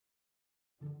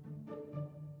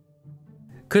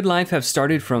Could life have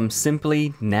started from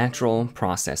simply natural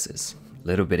processes?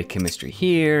 Little bit of chemistry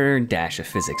here, dash of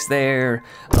physics there,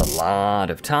 a lot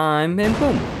of time, and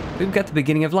boom, we've got the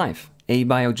beginning of life,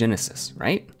 abiogenesis,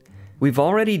 right? We've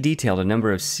already detailed a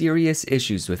number of serious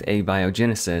issues with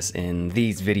abiogenesis in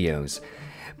these videos.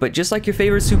 But just like your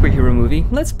favorite superhero movie,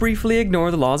 let's briefly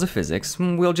ignore the laws of physics.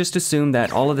 We'll just assume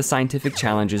that all of the scientific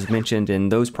challenges mentioned in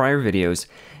those prior videos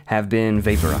have been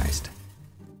vaporized.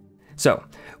 So,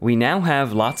 we now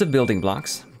have lots of building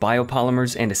blocks,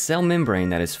 biopolymers, and a cell membrane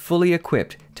that is fully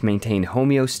equipped to maintain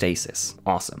homeostasis.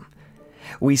 Awesome.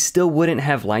 We still wouldn't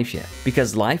have life yet,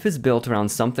 because life is built around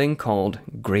something called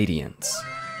gradients.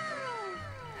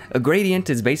 A gradient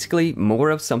is basically more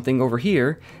of something over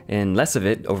here and less of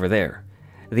it over there.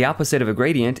 The opposite of a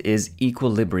gradient is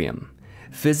equilibrium.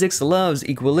 Physics loves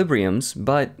equilibriums,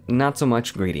 but not so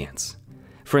much gradients.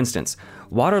 For instance,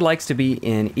 water likes to be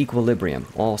in equilibrium,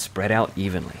 all spread out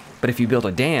evenly. But if you build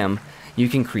a dam, you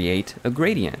can create a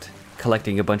gradient,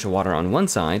 collecting a bunch of water on one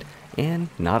side and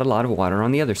not a lot of water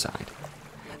on the other side.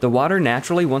 The water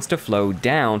naturally wants to flow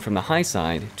down from the high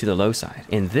side to the low side,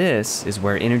 and this is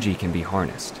where energy can be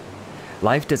harnessed.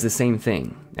 Life does the same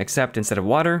thing, except instead of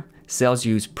water, cells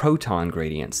use proton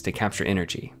gradients to capture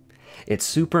energy. It's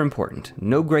super important.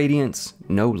 No gradients,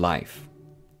 no life.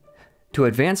 To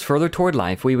advance further toward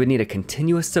life, we would need a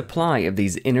continuous supply of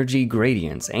these energy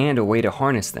gradients and a way to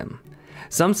harness them.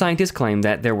 Some scientists claim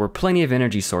that there were plenty of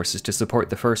energy sources to support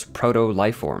the first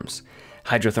proto-life forms.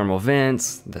 Hydrothermal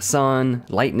vents, the sun,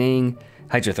 lightning,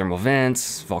 hydrothermal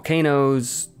vents,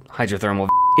 volcanoes, hydrothermal.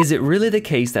 Is it really the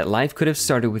case that life could have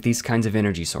started with these kinds of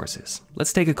energy sources?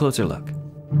 Let's take a closer look.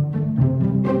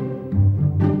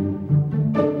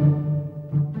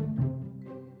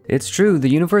 It's true, the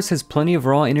universe has plenty of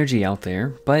raw energy out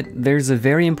there, but there's a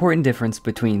very important difference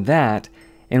between that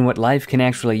and what life can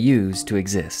actually use to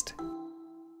exist.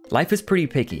 Life is pretty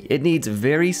picky. It needs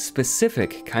very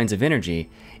specific kinds of energy,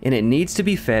 and it needs to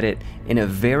be fed it in a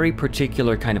very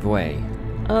particular kind of way.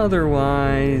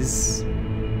 Otherwise,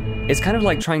 it's kind of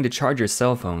like trying to charge your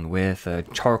cell phone with a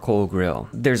charcoal grill.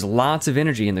 There's lots of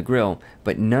energy in the grill,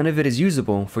 but none of it is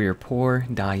usable for your poor,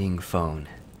 dying phone.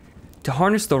 To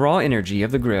harness the raw energy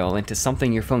of the grill into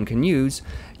something your phone can use,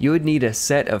 you would need a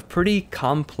set of pretty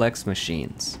complex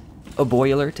machines. A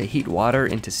boiler to heat water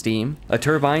into steam, a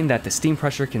turbine that the steam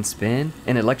pressure can spin,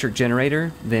 an electric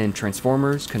generator, then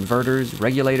transformers, converters,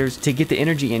 regulators to get the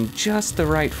energy in just the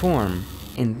right form.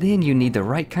 And then you need the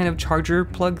right kind of charger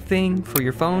plug thing for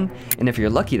your phone, and if you're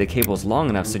lucky the cable's long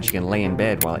enough so you can lay in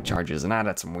bed while it charges, and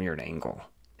that's some weird angle.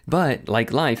 But,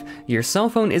 like life, your cell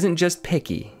phone isn't just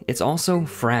picky, it's also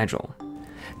fragile.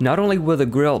 Not only will the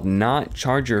grill not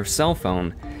charge your cell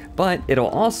phone, but it'll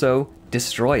also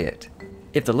destroy it.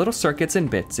 If the little circuits and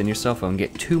bits in your cell phone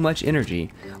get too much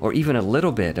energy, or even a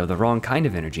little bit of the wrong kind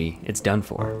of energy, it's done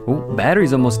for. Oh,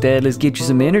 battery's almost dead, let's get you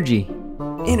some energy.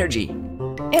 Energy!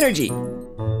 Energy!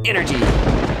 Energy!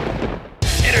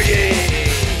 Energy!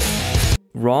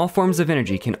 Raw forms of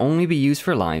energy can only be used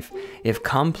for life if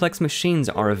complex machines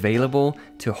are available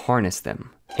to harness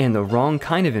them, and the wrong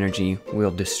kind of energy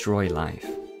will destroy life.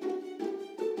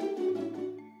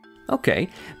 Okay,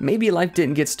 maybe life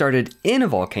didn't get started in a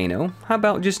volcano, how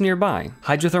about just nearby?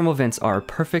 Hydrothermal vents are a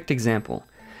perfect example.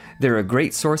 They're a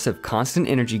great source of constant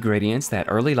energy gradients that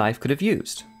early life could have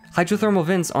used. Hydrothermal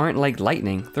vents aren't like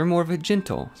lightning, they're more of a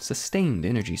gentle, sustained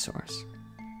energy source.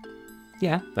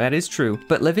 Yeah, that is true,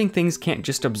 but living things can't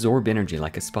just absorb energy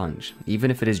like a sponge, even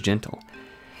if it is gentle.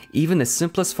 Even the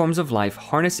simplest forms of life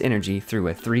harness energy through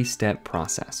a three-step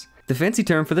process. The fancy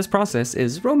term for this process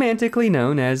is romantically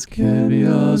known as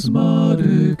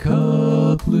charismatic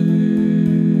coupling.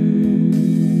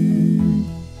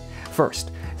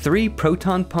 First, 3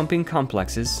 proton-pumping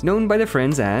complexes, known by their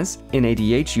friends as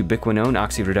NADH ubiquinone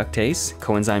oxyreductase,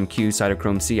 coenzyme Q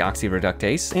cytochrome C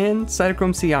oxyreductase, and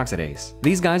cytochrome C oxidase.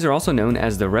 These guys are also known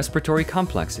as the respiratory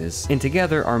complexes, and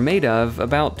together are made of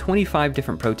about 25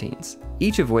 different proteins,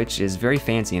 each of which is very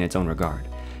fancy in its own regard,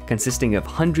 consisting of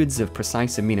hundreds of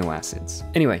precise amino acids.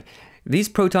 Anyway, these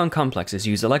proton complexes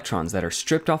use electrons that are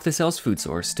stripped off the cell's food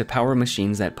source to power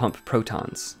machines that pump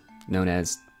protons, known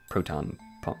as proton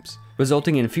pumps,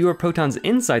 resulting in fewer protons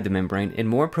inside the membrane and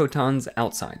more protons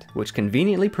outside, which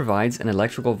conveniently provides an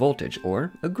electrical voltage,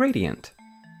 or a gradient.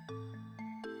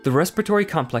 The respiratory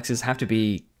complexes have to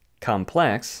be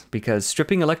complex because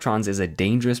stripping electrons is a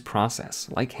dangerous process,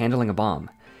 like handling a bomb.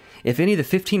 If any of the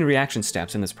 15 reaction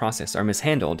steps in this process are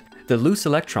mishandled, the loose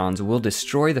electrons will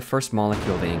destroy the first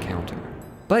molecule they encounter.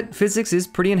 But physics is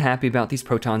pretty unhappy about these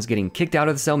protons getting kicked out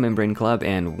of the cell membrane club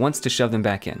and wants to shove them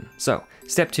back in. So,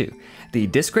 step 2. The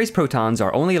disgraced protons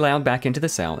are only allowed back into the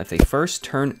cell if they first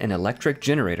turn an electric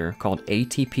generator called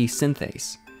ATP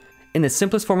synthase. In the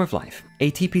simplest form of life,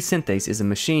 ATP synthase is a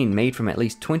machine made from at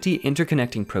least 20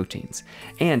 interconnecting proteins,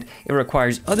 and it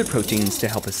requires other proteins to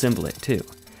help assemble it too.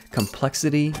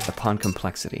 Complexity upon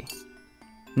complexity.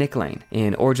 Nick Lane,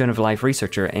 an Origin of Life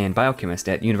researcher and biochemist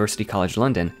at University College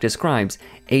London, describes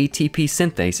ATP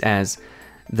synthase as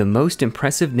the most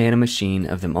impressive nanomachine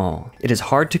of them all. It is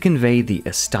hard to convey the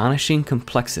astonishing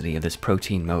complexity of this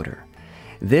protein motor.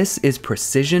 This is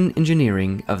precision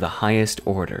engineering of the highest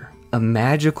order. A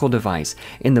magical device,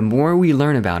 and the more we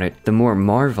learn about it, the more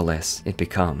marvelous it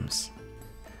becomes.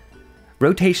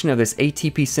 Rotation of this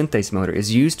ATP synthase motor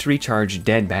is used to recharge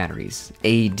dead batteries,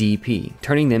 ADP,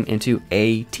 turning them into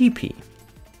ATP.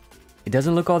 It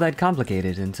doesn't look all that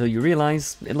complicated until you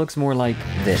realize it looks more like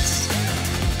this.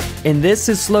 And this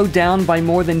is slowed down by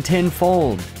more than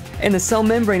 10-fold. And the cell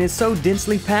membrane is so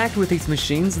densely packed with these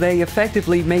machines, they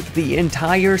effectively make the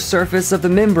entire surface of the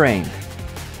membrane.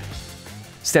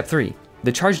 Step 3.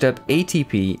 The charged up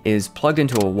ATP is plugged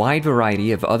into a wide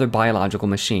variety of other biological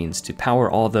machines to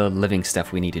power all the living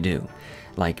stuff we need to do,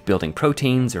 like building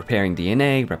proteins, repairing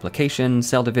DNA, replication,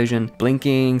 cell division,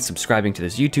 blinking, subscribing to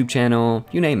this YouTube channel,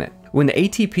 you name it. When the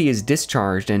ATP is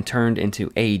discharged and turned into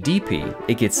ADP,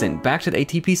 it gets sent back to the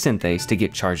ATP synthase to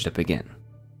get charged up again.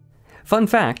 Fun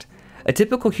fact, a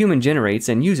typical human generates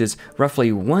and uses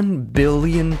roughly 1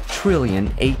 billion trillion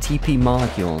ATP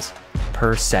molecules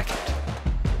per second.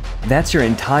 That's your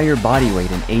entire body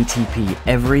weight in ATP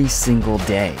every single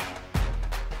day.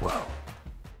 Whoa.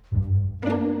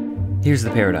 Here's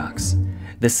the paradox.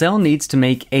 The cell needs to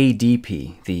make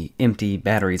ADP, the empty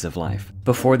batteries of life,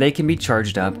 before they can be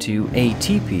charged up to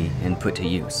ATP and put to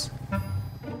use.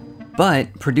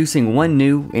 But producing one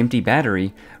new empty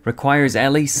battery requires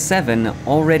at least 7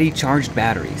 already charged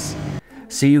batteries.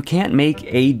 So you can't make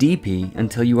ADP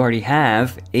until you already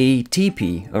have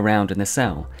ATP around in the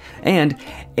cell. And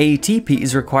ATP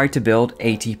is required to build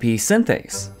ATP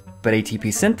synthase. But ATP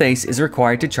synthase is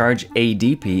required to charge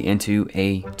ADP into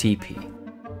ATP.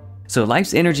 So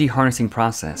life's energy harnessing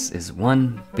process is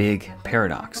one big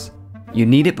paradox. You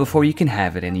need it before you can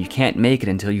have it, and you can't make it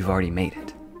until you've already made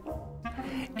it.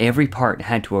 Every part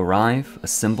had to arrive,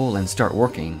 assemble, and start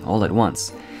working all at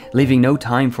once, leaving no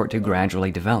time for it to gradually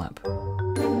develop.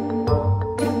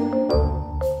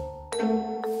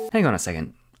 Hang on a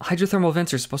second. Hydrothermal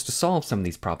vents are supposed to solve some of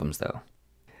these problems, though.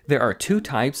 There are 2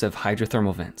 types of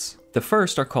hydrothermal vents. The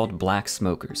first are called black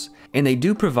smokers, and they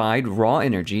do provide raw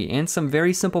energy and some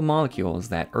very simple molecules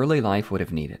that early life would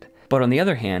have needed. But on the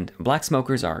other hand, black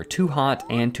smokers are too hot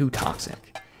and too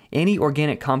toxic. Any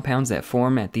organic compounds that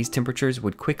form at these temperatures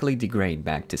would quickly degrade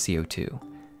back to CO2.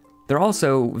 They're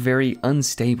also very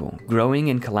unstable, growing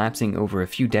and collapsing over a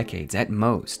few decades at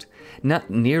most. Not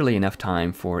nearly enough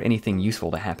time for anything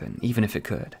useful to happen, even if it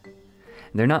could.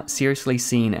 They're not seriously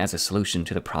seen as a solution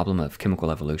to the problem of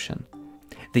chemical evolution.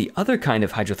 The other kind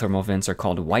of hydrothermal vents are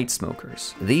called white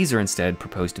smokers. These are instead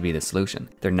proposed to be the solution.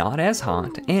 They're not as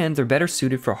hot, and they're better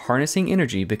suited for harnessing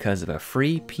energy because of a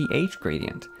free pH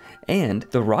gradient. And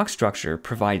the rock structure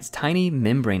provides tiny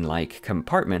membrane-like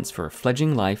compartments for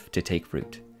fledgling life to take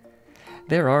root.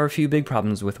 There are a few big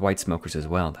problems with white smokers as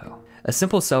well, though. A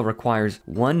simple cell requires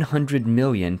 100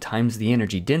 million times the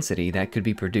energy density that could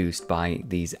be produced by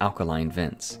these alkaline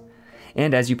vents.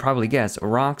 And as you probably guessed,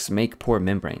 rocks make poor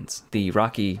membranes. The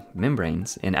rocky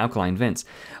membranes in alkaline vents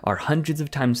are hundreds of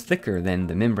times thicker than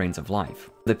the membranes of life.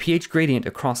 The pH gradient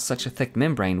across such a thick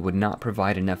membrane would not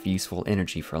provide enough useful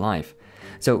energy for life.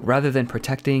 So rather than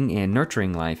protecting and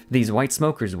nurturing life, these white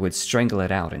smokers would strangle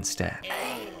it out instead.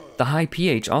 The high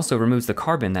pH also removes the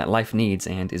carbon that life needs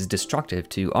and is destructive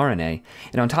to RNA,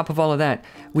 and on top of all of that,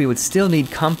 we would still need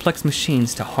complex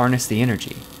machines to harness the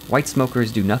energy. White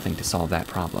smokers do nothing to solve that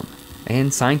problem,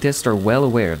 and scientists are well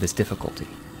aware of this difficulty.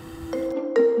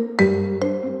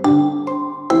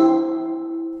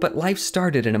 But life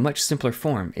started in a much simpler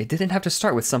form. It didn't have to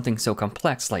start with something so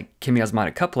complex like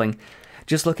chemiosmotic coupling.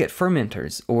 Just look at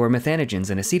fermenters or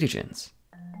methanogens and acetogens.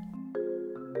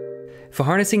 For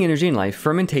harnessing energy in life,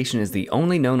 fermentation is the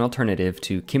only known alternative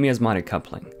to chemiosmotic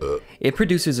coupling. It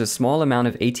produces a small amount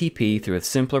of ATP through a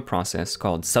simpler process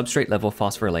called substrate-level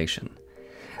phosphorylation.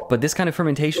 But this kind of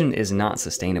fermentation is not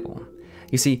sustainable.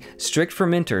 You see, strict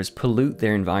fermenters pollute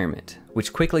their environment,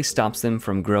 which quickly stops them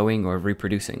from growing or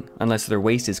reproducing, unless their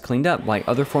waste is cleaned up by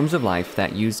other forms of life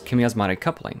that use chemiosmotic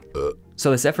coupling.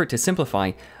 So this effort to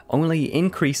simplify only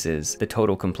increases the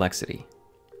total complexity.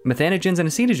 Methanogens and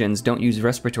acetogens don't use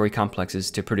respiratory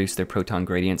complexes to produce their proton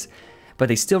gradients, but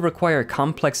they still require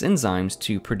complex enzymes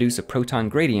to produce a proton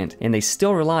gradient, and they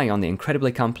still rely on the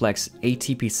incredibly complex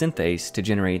ATP synthase to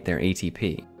generate their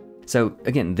ATP. So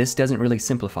again, this doesn't really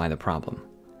simplify the problem.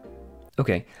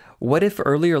 Okay, what if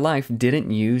earlier life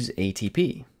didn't use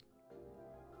ATP?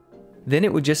 Then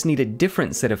it would just need a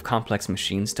different set of complex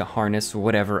machines to harness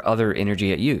whatever other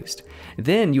energy it used.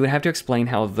 Then you would have to explain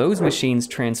how those machines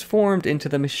transformed into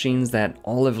the machines that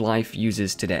all of life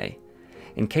uses today.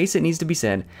 In case it needs to be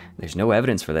said, there's no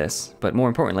evidence for this, but more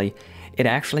importantly, it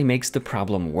actually makes the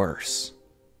problem worse.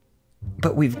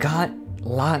 But we've got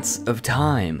lots of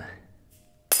time.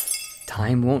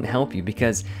 Time won't help you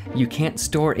because you can't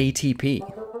store ATP.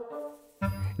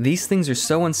 These things are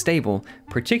so unstable,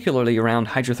 particularly around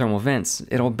hydrothermal vents,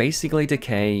 it'll basically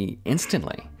decay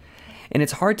instantly. And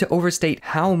it's hard to overstate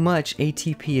how much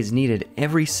ATP is needed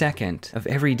every second of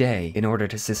every day in order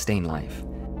to sustain life.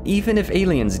 Even if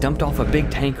aliens dumped off a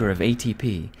big tanker of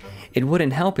ATP, it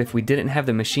wouldn't help if we didn't have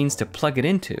the machines to plug it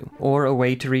into, or a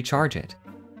way to recharge it.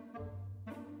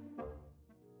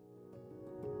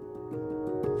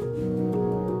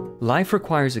 Life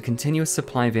requires a continuous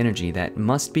supply of energy that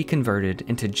must be converted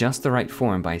into just the right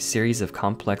form by a series of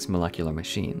complex molecular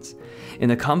machines.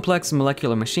 And the complex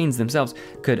molecular machines themselves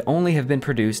could only have been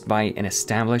produced by an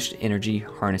established energy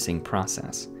harnessing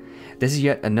process. This is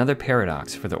yet another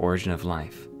paradox for the origin of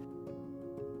life.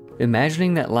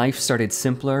 Imagining that life started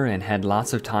simpler and had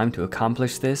lots of time to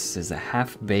accomplish this is a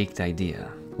half-baked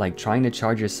idea, like trying to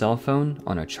charge your cell phone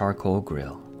on a charcoal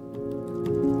grill.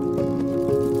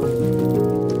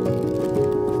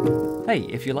 Hey,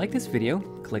 if you like this video,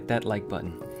 click that like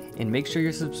button, and make sure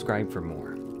you're subscribed for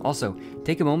more. Also,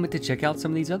 take a moment to check out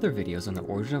some of these other videos on the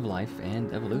origin of life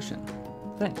and evolution.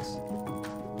 Thanks.